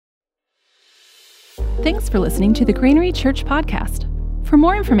Thanks for listening to the Granary Church podcast. For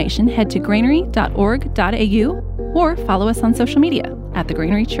more information, head to granary.org.au or follow us on social media at the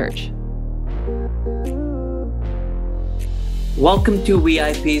Granary Church. Welcome to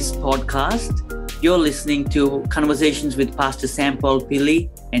VIP's podcast. You're listening to Conversations with Pastor Sam Paul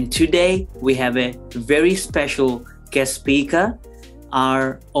Pilli, and today we have a very special guest speaker,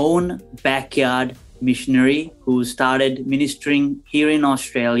 our own backyard missionary who started ministering here in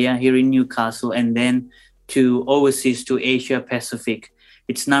Australia, here in Newcastle, and then to overseas to Asia Pacific.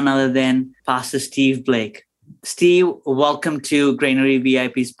 It's none other than Pastor Steve Blake. Steve, welcome to Granary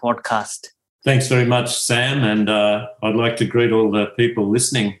VIP's podcast. Thanks very much, Sam, and I'd like to greet all the people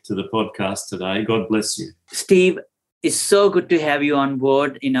listening to the podcast today. God bless you. Steve, it's so good to have you on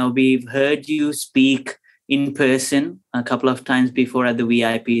board. We've heard you speak in person a couple of times before at the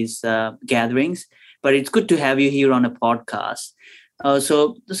VIP's gatherings, but it's good to have you here on a podcast.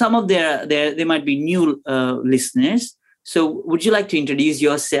 So some of there might be new listeners. So would you like to introduce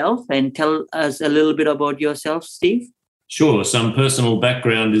yourself and tell us a little bit about yourself, Steve? Sure. Some personal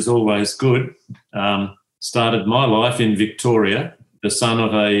background is always good. Started my life in Victoria, the son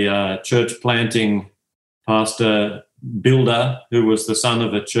of a church planting pastor builder who was the son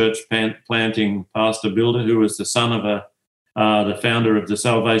of a church planting pastor builder who was the son of the founder of the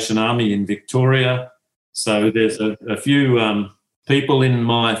Salvation Army in Victoria. So there's a few people in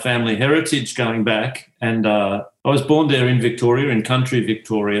my family heritage going back, and I was born there in Victoria, in country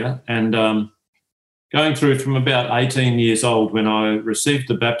Victoria, and going through from about 18 years old when I received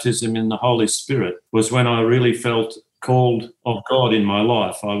the baptism in the Holy Spirit was when I really felt called of God in my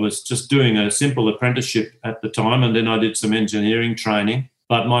life. I was just doing a simple apprenticeship at the time, and then I did some engineering training.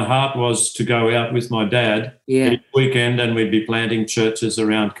 But my heart was to go out with my dad each weekend, and we'd be planting churches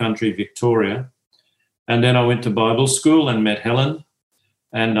around country Victoria. And then I went to Bible school and met Helen.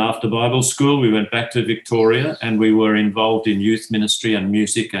 And after Bible school, we went back to Victoria, and we were involved in youth ministry and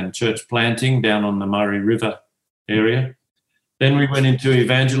music and church planting down on the Murray River area. Then we went into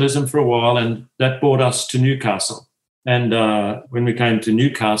evangelism for a while, and that brought us to Newcastle. And when we came to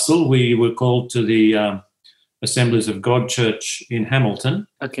Newcastle, we were called to the Assemblies of God Church in Hamilton.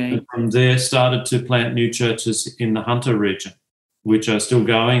 Okay. And from there, started to plant new churches in the Hunter region, which are still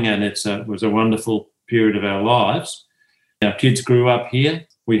going, and it was a wonderful period of our lives. Our kids grew up here.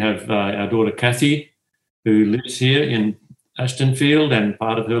 We have our daughter Kathy, who lives here in Ashtonfield and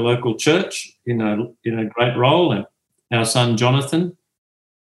part of her local church in a great role, and our son Jonathan.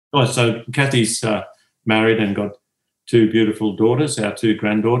 So Kathy's married and got two beautiful daughters, our two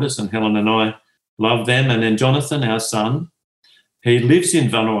granddaughters, and Helen and I love them. And then Jonathan, our son, he lives in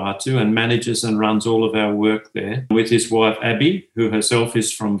Vanuatu and manages and runs all of our work there with his wife Abby, who herself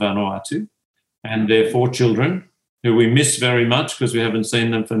is from Vanuatu, and their 4 children, who we miss very much because we haven't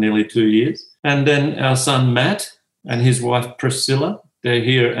seen them for nearly 2 years. And then our son Matt and his wife Priscilla, they're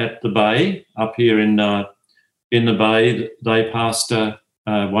here at the Bay, up here in the Bay. They pastor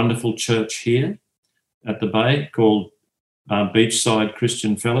a wonderful church here at the Bay called Beachside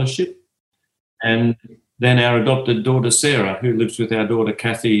Christian Fellowship. And then our adopted daughter Sarah, who lives with our daughter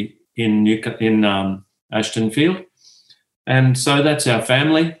Kathy in Ashtonfield. And so that's our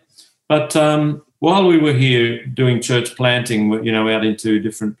family. But while we were here doing church planting, out into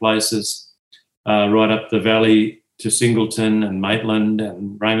different places, right up the valley to Singleton and Maitland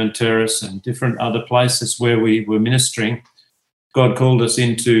and Raymond Terrace and different other places where we were ministering, God called us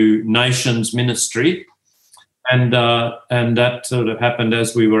into nations ministry. And that sort of happened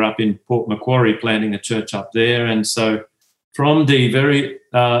as we were up in Port Macquarie planting a church up there. And so from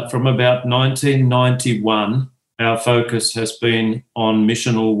about 1991, our focus has been on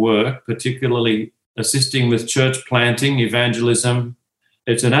missional work, particularly assisting with church planting, evangelism.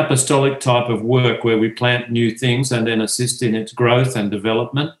 It's an apostolic type of work where we plant new things and then assist in its growth and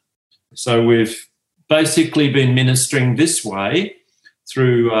development. So we've basically been ministering this way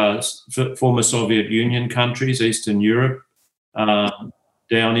through former Soviet Union countries, Eastern Europe,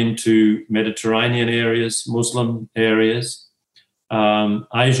 down into Mediterranean areas, Muslim areas,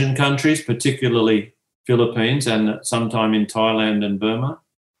 Asian countries, particularly Philippines, and sometime in Thailand and Burma.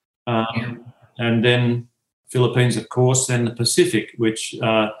 And then Philippines, of course, then the Pacific, which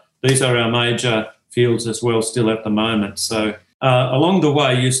these are our major fields as well still at the moment. So along the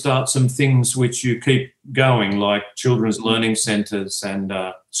way, you start some things which you keep going, like children's learning centres and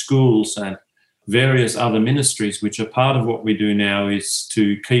schools and various other ministries, which are part of what we do now, is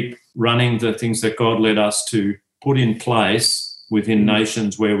to keep running the things that God led us to put in place within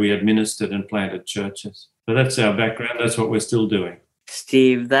nations where we administered and planted churches. So that's our background. That's what we're still doing.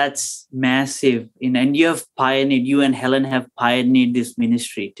 Steve, that's massive. And you and Helen have pioneered this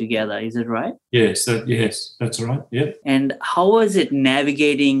ministry together. Is it right? Yes, that's right. Yep. And how was it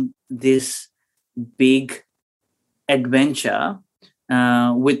navigating this big adventure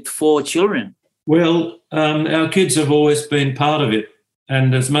with 4 children? Well, our kids have always been part of it.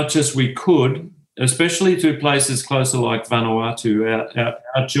 And as much as we could, especially to places closer like Vanuatu,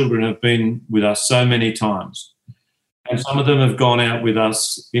 our children have been with us so many times. And some of them have gone out with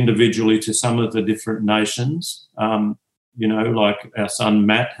us individually to some of the different nations. Like our son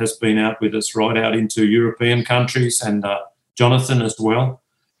Matt has been out with us right out into European countries, and Jonathan as well.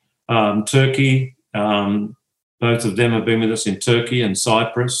 Turkey, both of them have been with us in Turkey and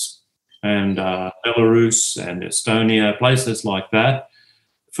Cyprus and Belarus and Estonia, places like that.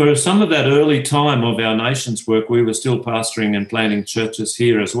 For some of that early time of our nation's work, we were still pastoring and planting churches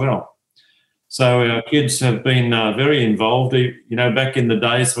here as well. So our kids have been very involved. Back in the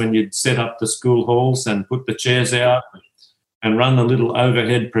days when you'd set up the school halls and put the chairs out and run the little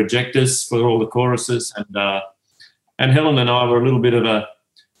overhead projectors for all the choruses. And Helen and I were a little bit of a,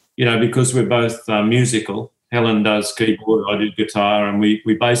 because we're both musical. Helen does keyboard, I do guitar, and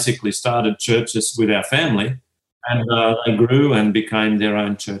we basically started churches with our family, and they grew and became their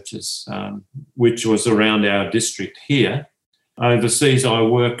own churches, which was around our district here. Overseas, I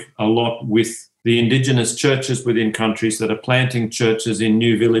work a lot with the Indigenous churches within countries that are planting churches in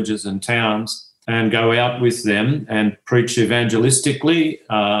new villages and towns, and go out with them and preach evangelistically,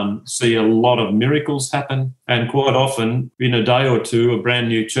 see a lot of miracles happen, and quite often in a day or two a brand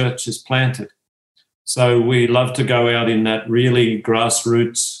new church is planted. So we love to go out in that really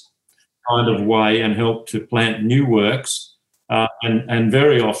grassroots kind of way and help to plant new works, and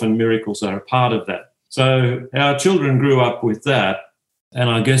very often miracles are a part of that. So our children grew up with that, and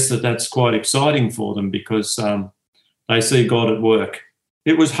I guess that's quite exciting for them because they see God at work.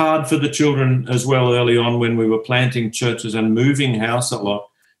 It was hard for the children as well early on when we were planting churches and moving house a lot,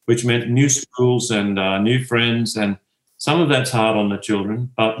 which meant new schools and new friends, and some of that's hard on the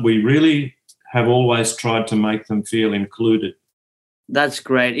children, but we really have always tried to make them feel included. That's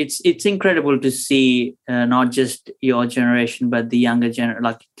great. It's incredible to see not just your generation, but the younger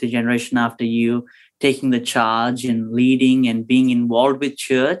the generation after you, taking the charge and leading and being involved with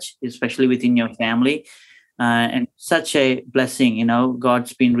church, especially within your family. And such a blessing,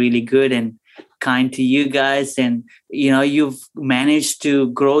 God's been really good and kind to you guys. And, you've managed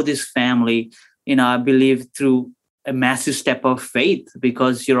to grow this family, I believe through a massive step of faith,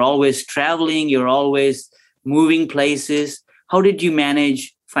 because you're always traveling, you're always moving places. How did you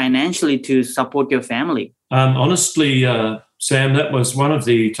manage financially to support your family? Honestly, Sam, that was one of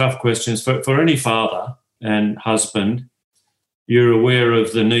the tough questions for any father and husband. You're aware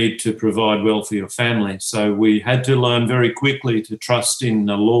of the need to provide well for your family. So we had to learn very quickly to trust in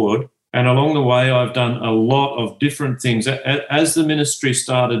the Lord. And along the way, I've done a lot of different things. As the ministry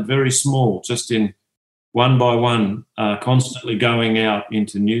started very small, just in one by one, constantly going out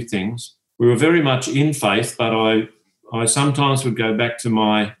into new things, we were very much in faith, but I sometimes would go back to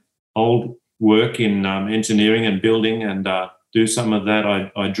my old work in engineering and building and do some of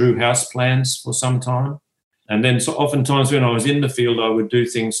that. I drew house plans for some time. And then so oftentimes when I was in the field, I would do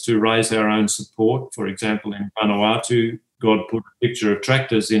things to raise our own support. For example, in Vanuatu, God put a picture of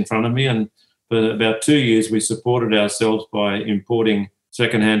tractors in front of me, and for about 2 years we supported ourselves by importing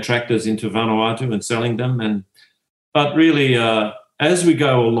second-hand tractors into Vanuatu and selling them. But really, as we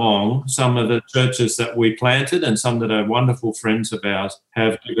go along, some of the churches that we planted and some that are wonderful friends of ours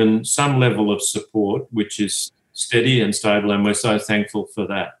have given some level of support, which is steady and stable, and we're so thankful for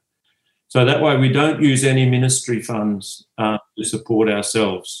that. So that way we don't use any ministry funds to support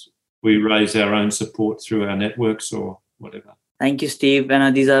ourselves. We raise our own support through our networks or whatever. Thank you, Steve.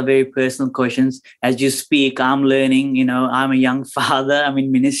 And these are very personal questions. As you speak, I'm learning, I'm a young father. I'm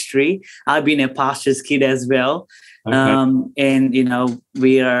in ministry. I've been a pastor's kid as well. Okay. And,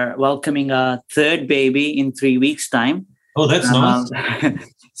 we are welcoming our third baby in 3 weeks' time. Oh, that's nice.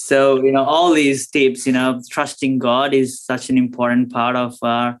 So, all these tips, trusting God is such an important part of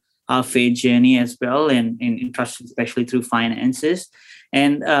our faith journey as well, and trusting especially through finances.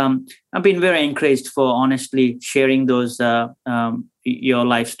 And I've been very encouraged for honestly sharing those your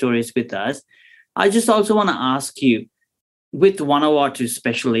life stories with us. I just also want to ask you, with Vanuatu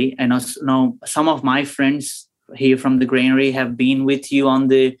especially, and know some of my friends here from the granary have been with you on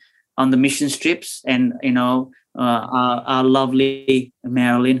the mission trips, and our lovely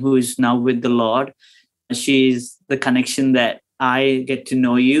Marilyn, who is now with the Lord, she's the connection that I get to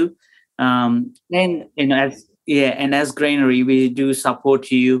know you. And as granary, we do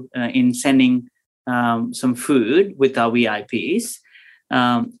support you in sending some food with our VIPs.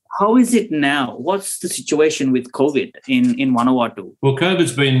 How is it now? What's the situation with COVID in Vanuatu? Well,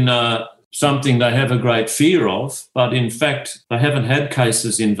 COVID's been something they have a great fear of, but in fact, they haven't had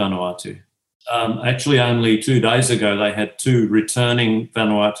cases in Vanuatu. Actually, only 2 days ago, they had 2 returning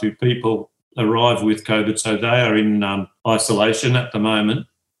Vanuatu people arrive with COVID, so they are in isolation at the moment.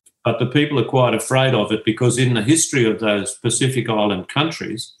 But the people are quite afraid of it because in the history of those Pacific Island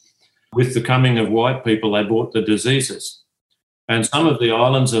countries, with the coming of white people, they brought the diseases. And some of the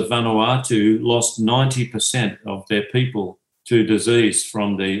islands of Vanuatu lost 90% of their people to disease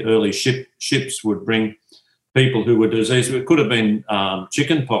from the early ships would bring people who were diseased. It could have been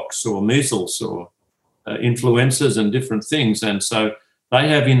chickenpox or measles or influenzas and different things. And so they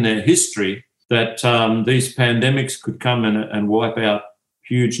have in their history that these pandemics could come and wipe out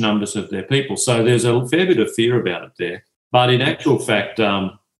huge numbers of their people. So there's a fair bit of fear about it there. But in actual fact,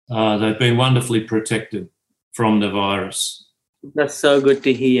 they've been wonderfully protected from the virus. That's so good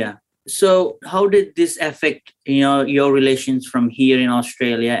to hear. So how did this affect your relations from here in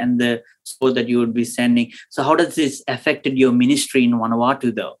Australia and the support that you would be sending? So how does this affected your ministry in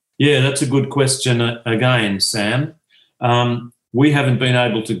Vanuatu though? Yeah, that's a good question again, Sam. We haven't been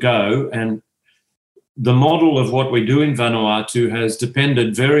able to go, and the model of what we do in Vanuatu has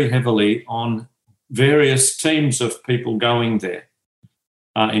depended very heavily on various teams of people going there,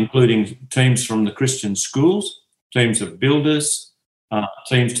 including teams from the Christian schools, teams of builders,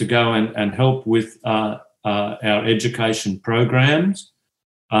 teams to go and help with our education programs,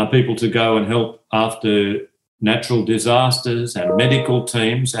 people to go and help after natural disasters and medical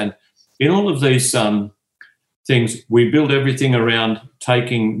teams. And in all of these things, we build everything around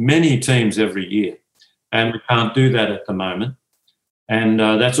taking many teams every year. And we can't do that at the moment. And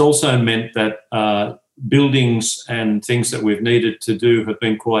that's also meant that buildings and things that we've needed to do have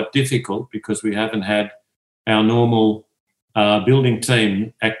been quite difficult because we haven't had our normal building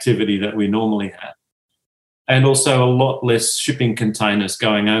team activity that we normally have. And also a lot less shipping containers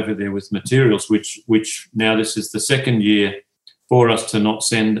going over there with materials, which now this is the second year for us to not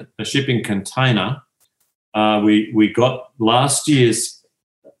send a shipping container. We got last year's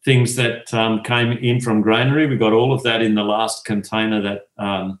things that came in from granary. We got all of that in the last container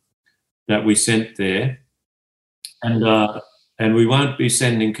that we sent there. And we won't be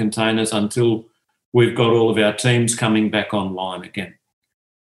sending containers until we've got all of our teams coming back online again.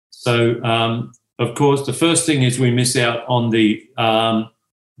 So, of course, the first thing is we miss out on the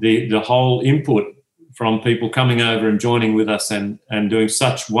whole input from people coming over and joining with us and doing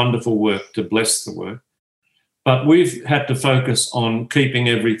such wonderful work to bless the work. But we've had to focus on keeping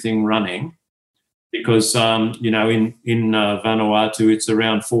everything running because, in Vanuatu, it's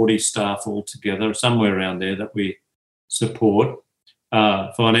around 40 staff altogether, somewhere around there that we support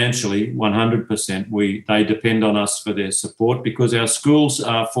financially, 100%. They depend on us for their support because our schools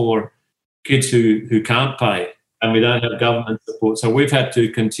are for kids who can't pay and we don't have government support. So we've had to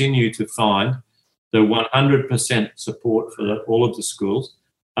continue to find the 100% support for all of the schools.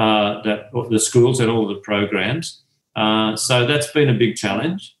 The schools and all the programs. So that's been a big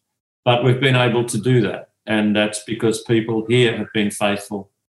challenge, but we've been able to do that. And that's because people here have been faithful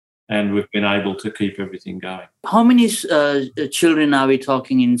and we've been able to keep everything going. How many children are we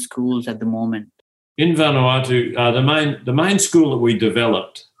talking in schools at the moment? In Vanuatu, the main school that we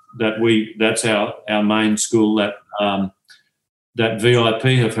developed, that's our main school that VIP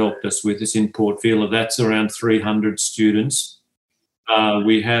have helped us with is in Port Vila. That's around 300 students.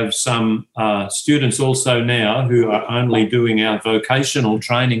 We have some students also now who are only doing our vocational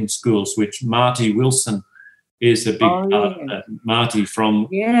training schools, which Marty Wilson is a big part of that. Marty from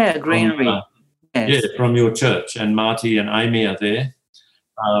Greenery. From your church, and Marty and Amy are there.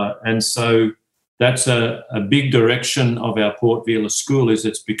 And so that's a big direction of our Port Vila school is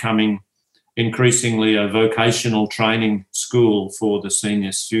it's becoming increasingly a vocational training school for the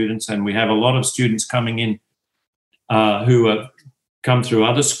senior students. And we have a lot of students coming in who have come through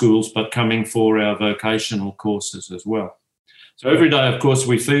other schools, but coming for our vocational courses as well. So every day, of course,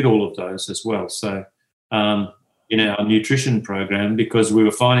 we feed all of those as well. So in our nutrition program, because we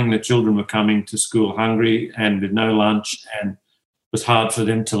were finding the children were coming to school hungry and with no lunch, and it was hard for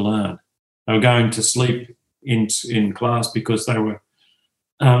them to learn. They were going to sleep in class because they were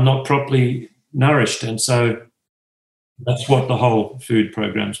not properly nourished. And so that's what the whole food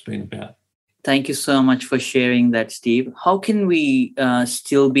program's been about. Thank you so much for sharing that, Steve. How can we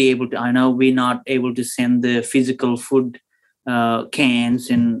still be able to, I know we're not able to send the physical food cans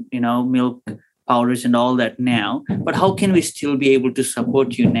and, milk powders and all that now, but how can we still be able to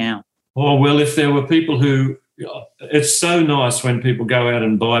support you now? Oh, well, if there were people it's so nice when people go out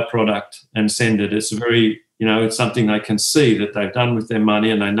and buy product and send it. It's very It's something they can see that they've done with their money,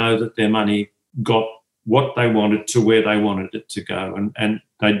 and they know that their money got what they wanted to where they wanted it to go.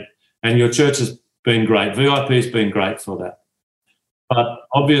 And your church has been great. VIP has been great for that. But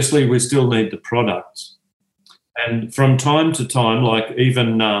obviously we still need the products. And from time to time, like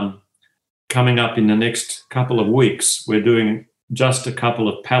even coming up in the next couple of weeks, we're doing just a couple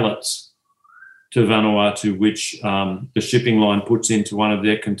of pallets to Vanuatu, which the shipping line puts into one of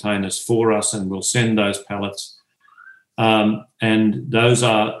their containers for us, and we'll send those pallets. And those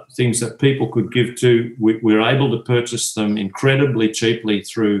are things that people could give to. We're able to purchase them incredibly cheaply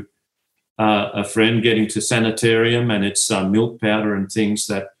through a friend getting to Sanitarium, and it's milk powder and things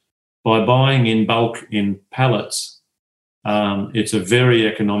that by buying in bulk in pallets, it's a very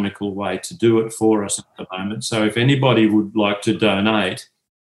economical way to do it for us at the moment. So if anybody would like to donate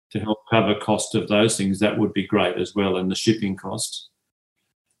to help cover cost of those things, that would be great as well, and the shipping costs.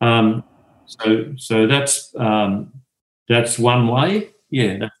 So that's one way.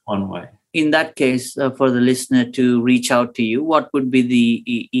 Yeah, that's one way. In that case, for the listener to reach out to you, what would be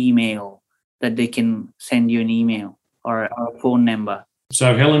the email that they can send you an email or a phone number?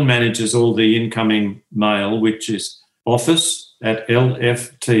 So Helen manages all the incoming mail, which is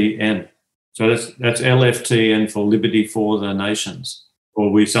office@LFTN. So that's LFTN for Liberty for the Nations. Or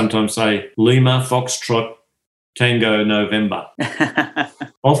we sometimes say Lima Foxtrot Tango November.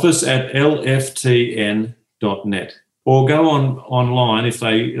 office@lftn.net. Or go online if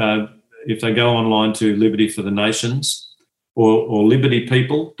they go online to Liberty for the Nations or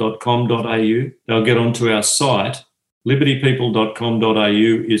libertypeople.com.au. They'll get onto our site.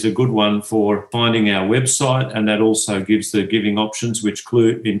 libertypeople.com.au is a good one for finding our website, and that also gives the giving options, which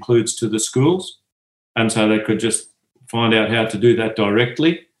includes to the schools. And so they could just find out how to do that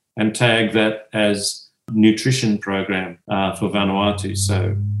directly and tag that as nutrition program for Vanuatu.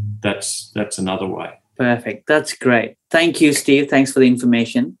 So that's another way. Perfect. That's great. Thank you, Steve. Thanks for the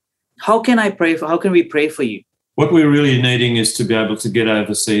information. How can we pray for you? What we're really needing is to be able to get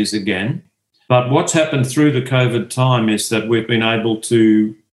overseas again. But what's happened through the COVID time is that we've been able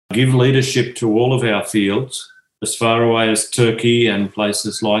to give leadership to all of our fields as far away as Turkey and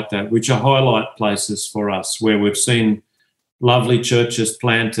places like that, which are highlight places for us, where we've seen lovely churches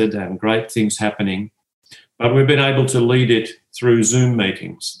planted and great things happening. But we've been able to lead it through Zoom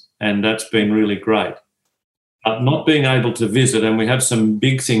meetings, and that's been really great. But not being able to visit, and we have some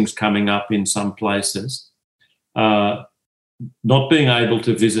big things coming up in some places, not being able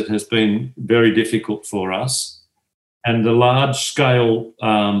to visit has been very difficult for us. And the large-scale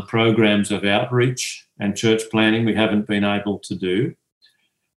programs of outreach and church planning we haven't been able to do.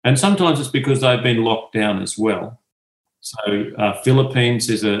 And sometimes it's because they've been locked down as well. So Philippines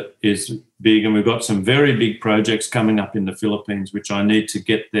is big, and we've got some very big projects coming up in the Philippines, which I need to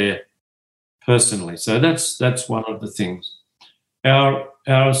get there personally. So that's one of the things. Our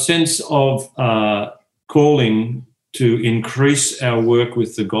sense of calling to increase our work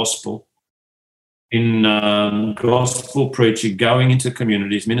with the gospel in gospel preaching, going into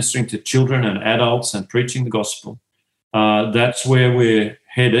communities, ministering to children and adults and preaching the gospel. That's where we're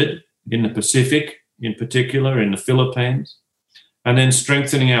headed in the Pacific, in particular in the Philippines, and then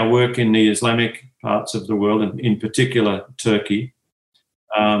strengthening our work in the Islamic parts of the world, and in particular Turkey,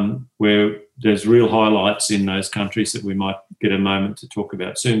 where there's real highlights in those countries that we might get a moment to talk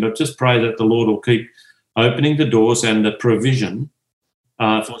about soon. But just pray that the Lord will keep opening the doors and the provision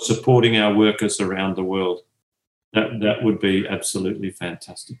for supporting our workers around the world. That would be absolutely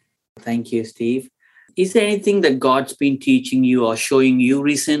fantastic. Thank you, Steve. Is there anything that God's been teaching you or showing you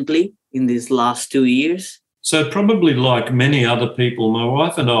recently in these last 2 years? So probably like many other people, my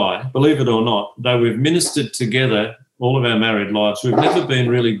wife and I, believe it or not, though we've ministered together all of our married lives, we've never been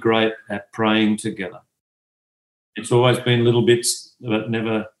really great at praying together. It's always been little bits, but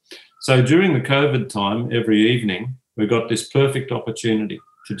never. So during the COVID time, every evening, we got this perfect opportunity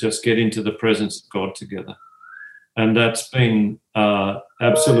to just get into the presence of God together. And that's been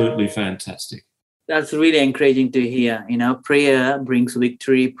absolutely fantastic. That's really encouraging to hear. Prayer brings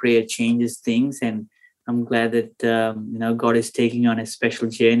victory, prayer changes things. And I'm glad that, God is taking on a special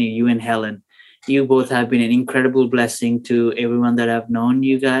journey. You and Helen, you both have been an incredible blessing to everyone that I've known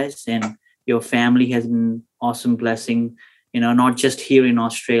you guys, and your family has been awesome blessing, not just here in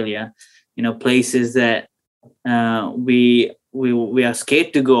Australia, places that we are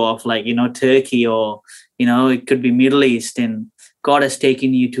scared to go off, like, Turkey, or, it could be Middle East, and God has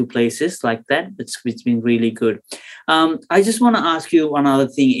taken you to places like that. It's been really good. I just want to ask you one other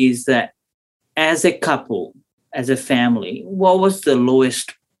thing, is that as a couple, as a family, what was the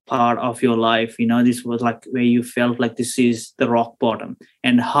lowest part of your life? This was like where you felt like this is the rock bottom,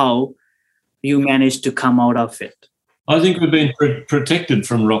 and how you managed to come out of it? I think we've been protected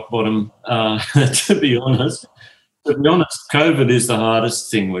from rock bottom, to be honest. To be honest, COVID is the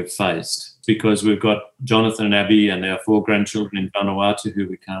hardest thing we've faced because we've got Jonathan and Abby and our 4 grandchildren in Vanuatu who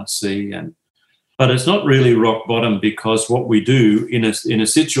we can't see. But it's not really rock bottom, because what we do in a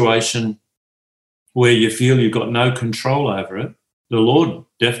situation where you feel you've got no control over it, the Lord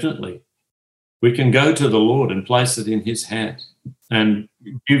definitely. We can go to the Lord and place it in his hands and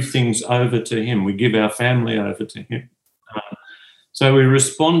give things over to him. We give our family over to him. So we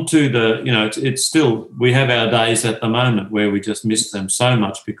respond to it's still, we have our days at the moment where we just miss them so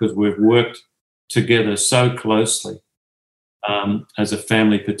much because we've worked together so closely as a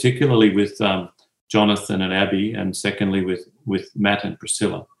family, particularly with Jonathan and Abby, and secondly with Matt and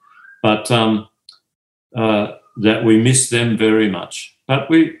Priscilla. But that we miss them very much. But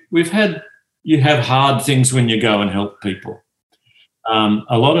you have hard things when you go and help people.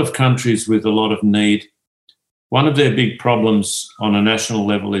 A lot of countries with a lot of need, one of their big problems on a national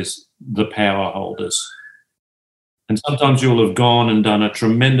level is the power holders. And sometimes you'll have gone and done a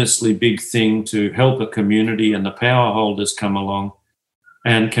tremendously big thing to help a community, and the power holders come along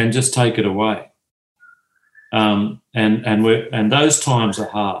and can just take it away. And those times are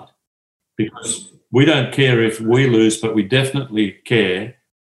hard, because we don't care if we lose, but we definitely care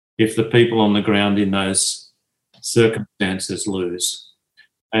if the people on the ground in those circumstances lose.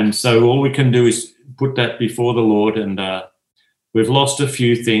 And so all we can do is put that before the Lord, and we've lost a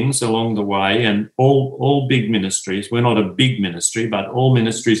few things along the way, and all big ministries, we're not a big ministry, but all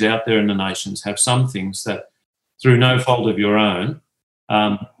ministries out there in the nations have some things that, through no fault of your own,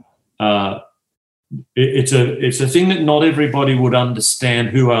 it's a thing that not everybody would understand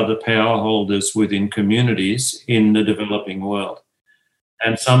who are the power holders within communities in the developing world.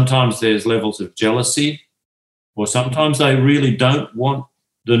 And sometimes there's levels of jealousy, or sometimes they really don't want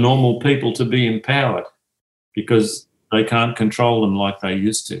the normal people to be empowered because they can't control them like they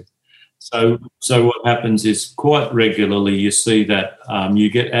used to. So what happens is, quite regularly you see that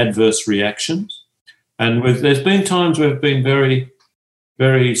you get adverse reactions. And there's been times we've been very,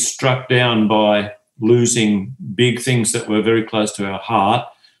 very struck down by losing big things that were very close to our heart.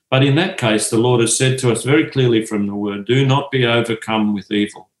 But in that case, the Lord has said to us very clearly from the Word, do not be overcome with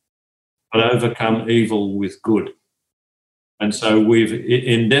evil, but overcome evil with good. And so we've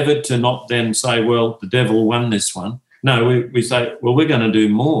endeavoured to not then say, well, the devil won this one. No, we say, well, we're going to do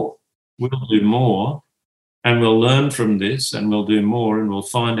more. We'll do more, and we'll learn from this, and we'll do more, and we'll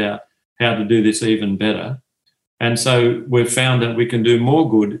find out how to do this even better. And so we've found that we can do more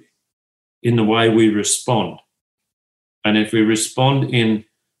good in the way we respond. And if we respond in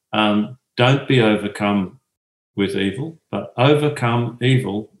don't be overcome with evil, but overcome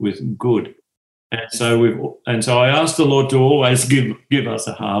evil with good. And so I asked the Lord to always give us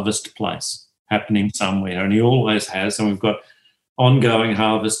a harvest place happening somewhere, and he always has. And we've got ongoing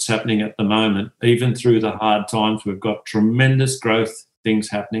harvests happening at the moment. Even through the hard times, we've got tremendous growth things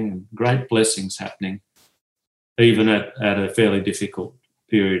happening and great blessings happening, even at a fairly difficult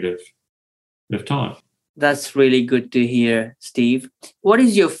period of time. That's really good to hear, Steve. What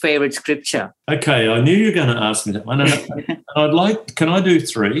is your favorite scripture? Okay, I knew you were going to ask me that one. Can I do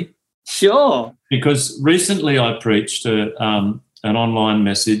 3? Sure. Because recently I preached an online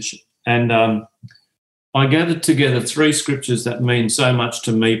message, and I gathered together 3 scriptures that mean so much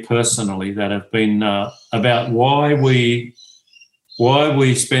to me personally, that have been about why we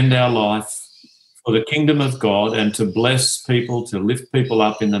spend our life for the kingdom of God and to bless people, to lift people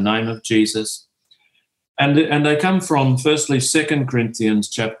up in the name of Jesus. And they come from, firstly, 2 Corinthians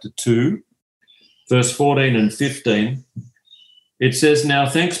chapter 2, verse 14 and 15. It says, now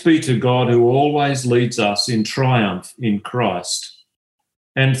thanks be to God who always leads us in triumph in Christ,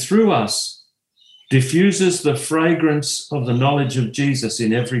 and through us diffuses the fragrance of the knowledge of Jesus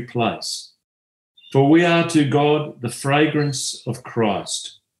in every place. For we are to God the fragrance of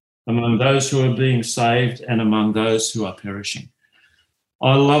Christ among those who are being saved and among those who are perishing.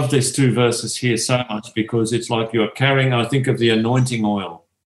 I love these 2 verses here so much, because it's like you're carrying, I think of the anointing oil,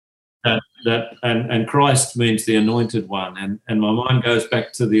 and Christ means the anointed one. And my mind goes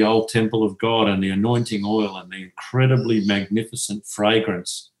back to the old temple of God and the anointing oil and the incredibly magnificent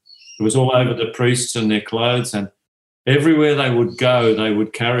fragrance. It was all over the priests and their clothes, and everywhere they would go, they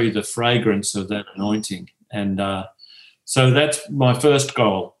would carry the fragrance of that anointing. And so that's my first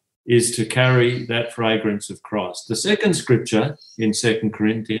goal, is to carry that fragrance of Christ. The second scripture in 2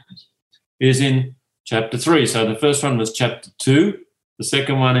 Corinthians is in chapter 3. So the first one was chapter 2. The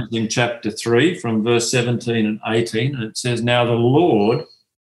second one is in chapter 3 from verse 17 and 18. And it says, now the Lord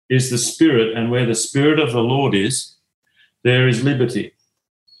is the Spirit, and where the Spirit of the Lord is, there is liberty.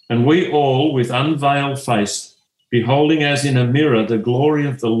 And we all, with unveiled face, beholding as in a mirror the glory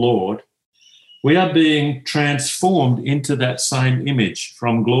of the Lord, we are being transformed into that same image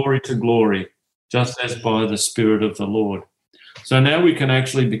from glory to glory, just as by the Spirit of the Lord. So now we can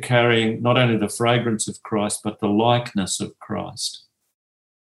actually be carrying not only the fragrance of Christ, but the likeness of Christ.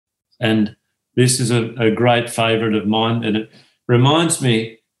 And this is a great favourite of mine, and it reminds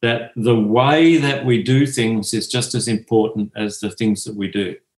me that the way that we do things is just as important as the things that we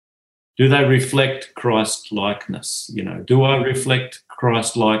do. Do they reflect Christ likeness? Do I reflect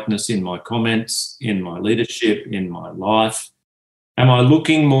Christ likeness in my comments, in my leadership, in my life? Am I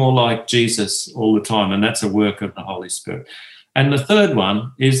looking more like Jesus all the time? And that's a work of the Holy Spirit. And the third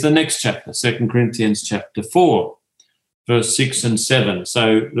one is the next chapter, 2 Corinthians chapter 4, verse 6 and 7.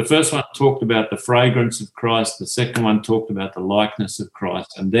 So the first one talked about the fragrance of Christ. The second one talked about the likeness of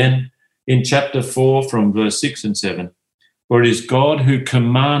Christ. And then in chapter 4 from verse 6 and 7, for it is God who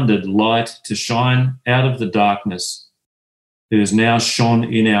commanded light to shine out of the darkness that is now shone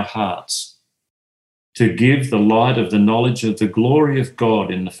in our hearts, to give the light of the knowledge of the glory of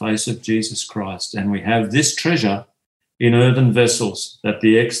God in the face of Jesus Christ. And we have this treasure in earthen vessels, that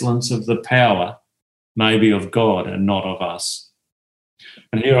the excellence of the power may be of God and not of us.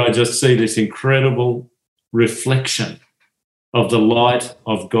 And here I just see this incredible reflection of the light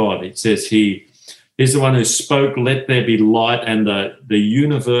of God. It says He's the one who spoke, let there be light, and the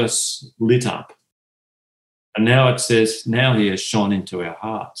universe lit up. And now it says, now he has shone into our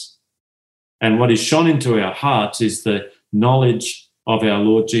hearts. And what is shone into our hearts is the knowledge of our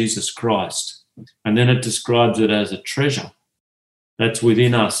Lord Jesus Christ. And then it describes it as a treasure that's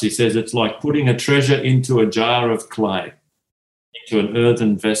within us. He says it's like putting a treasure into a jar of clay, into an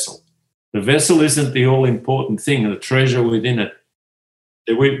earthen vessel. The vessel isn't the all-important thing, the treasure within it.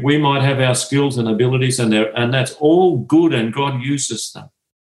 We might have our skills and abilities, and that's all good, and God uses them.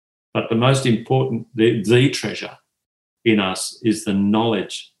 But the most important, the treasure in us is the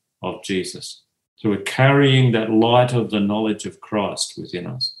knowledge of Jesus. So we're carrying that light of the knowledge of Christ within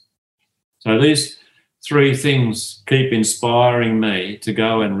us. So these three things keep inspiring me to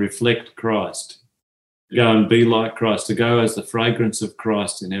go and reflect Christ, to go and be like Christ, to go as the fragrance of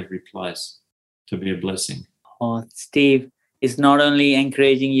Christ in every place, to be a blessing. Oh, Steve, it's not only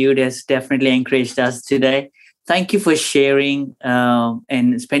encouraging you, it has definitely encouraged us today. Thank you for sharing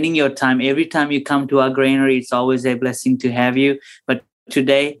and spending your time. Every time you come to our granary, it's always a blessing to have you. But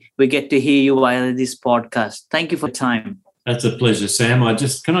today, we get to hear you via this podcast. Thank you for your time. That's a pleasure, Sam.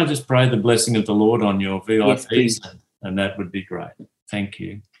 Can I just pray the blessing of the Lord on your VIPs? Yes, please. And that would be great. Thank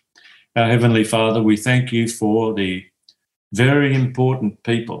you. Our Heavenly Father, we thank you for the very important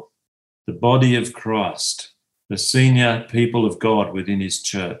people, the body of Christ, the senior people of God within his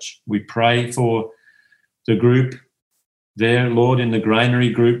church. We pray for the group there, Lord, in the granary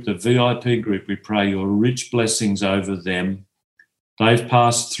group, the VIP group. We pray your rich blessings over them. They've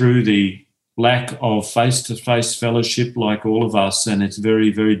passed through the lack of face-to-face fellowship like all of us, and it's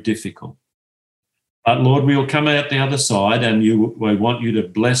very, very difficult. But, Lord, we'll come out the other side, and we want you to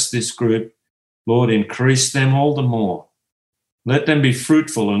bless this group. Lord, increase them all the more. Let them be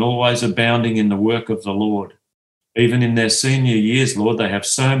fruitful and always abounding in the work of the Lord. Even in their senior years, Lord, they have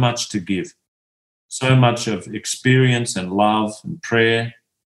so much to give, so much of experience and love and prayer.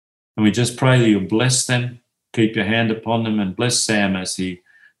 And we just pray that you'll bless them, keep your hand upon them, and bless Sam as he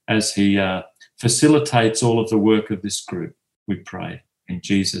facilitates all of the work of this group, we pray. In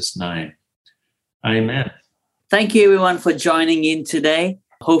Jesus' name, amen. Thank you, everyone, for joining in today.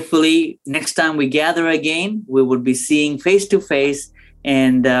 Hopefully, next time we gather again, we will be seeing face-to-face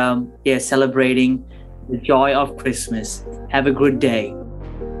and celebrating the joy of Christmas. Have a good day.